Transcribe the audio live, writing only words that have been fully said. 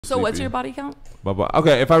So what's your body count?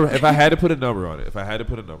 Okay, if I had to put a number on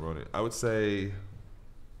it, I would say,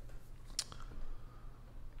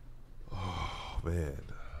 oh man,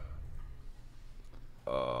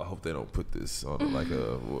 I hope they don't put this on like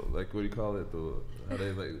what do you call it? How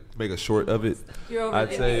they like make a short of it?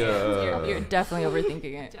 I'd say you're definitely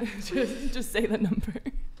overthinking it. just say the number.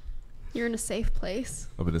 You're in a safe place.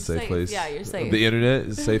 I'm in a safe place. Yeah, you're safe. The internet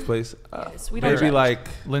is a safe place. Yes, we don't maybe judge. like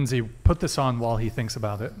Lindsay, put this on while he thinks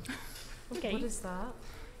about it. Okay. What is that?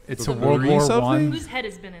 It's So a World three War something? One. Whose head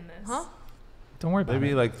has been in this? Huh? Don't worry about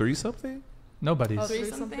maybe it. like 3 something. Nobody's. Oh, 3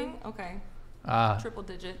 3 something? Okay. Ah, Triple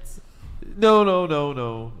digits.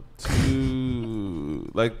 No.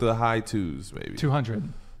 2, like the high 2s maybe.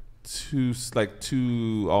 200. 2, like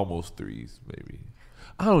 2, almost 3s maybe.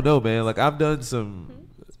 I don't know, man. Like I've done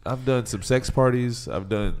some sex parties. I've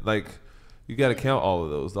done like, you got to count all of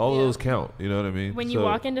those. All of those count. You know what I mean? When you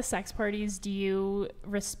walk into sex parties, do you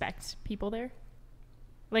respect people there?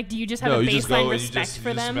 Like, do you just have a baseline respect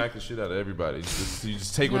for them? You just smack the shit out of everybody. You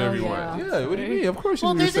just take whatever you want. Yeah, what do you mean? Of course you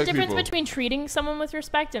Well, there's a respect difference people. between treating someone with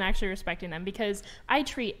respect and actually respecting them, because I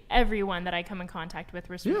treat everyone that I come in contact with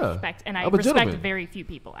respect, and I I'm a respect gentleman. very few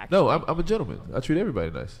people, actually. No, I'm a gentleman. I treat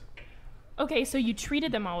everybody nice. Okay, so you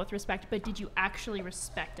treated them all with respect, but did you actually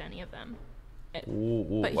respect any of them?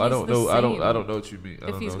 Well, But I don't he's know. the I don't same know what you mean.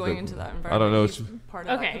 If he's going into that environment, I don't know. he's part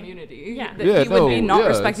of that community. Yeah. That Yeah, he would be no, not yeah,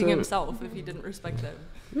 respecting it's a- himself if he didn't respect them.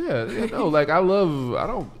 Yeah, no. Like I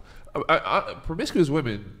promiscuous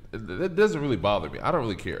women. That doesn't really bother me. I don't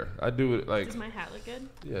really care. I do it like. Does my hat look good?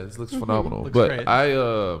 Yeah, this looks phenomenal. Looks but great.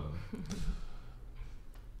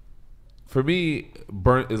 for me,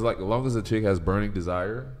 burn is like, as long as a chick has burning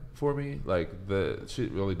desire for me, like the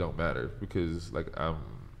shit really don't matter, because like I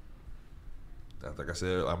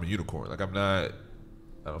said, I'm a unicorn. Like I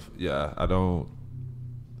don't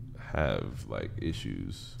have like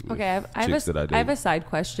issues with Okay, chicks that I date. I have a side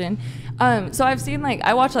question. So I've seen like,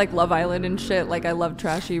 I watch like Love Island and shit. Like I love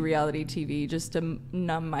trashy reality TV just to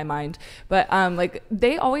numb my mind. But like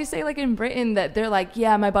they always say like in Britain that they're like,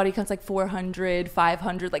 yeah, my body count's like 400,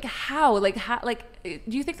 500. Like how? Like do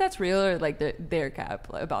you think that's real, or like their cap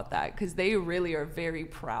about that? Because they really are very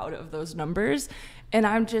proud of those numbers. And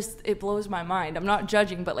it blows my mind. I'm not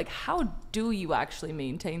judging, but like, how do you actually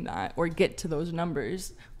maintain that or get to those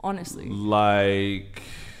numbers, honestly? Like,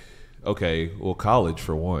 okay, well, college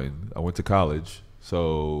for one. I went to college,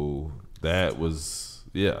 so that was,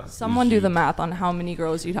 yeah. Someone do the math on how many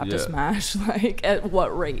girls you'd have to smash, like at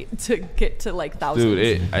what rate to get to like thousands.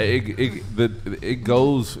 Dude, it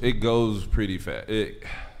goes pretty fast.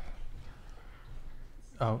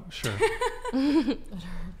 Oh, sure.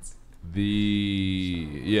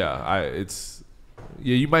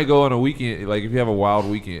 You might go on a weekend, like if you have a wild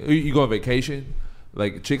weekend, you go on vacation,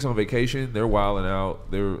 like chicks on vacation, they're wilding out.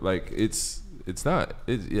 They're like,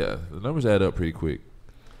 the numbers add up pretty quick.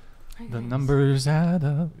 The numbers add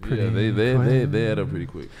up pretty Yeah, they add up pretty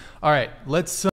quick. All right, let's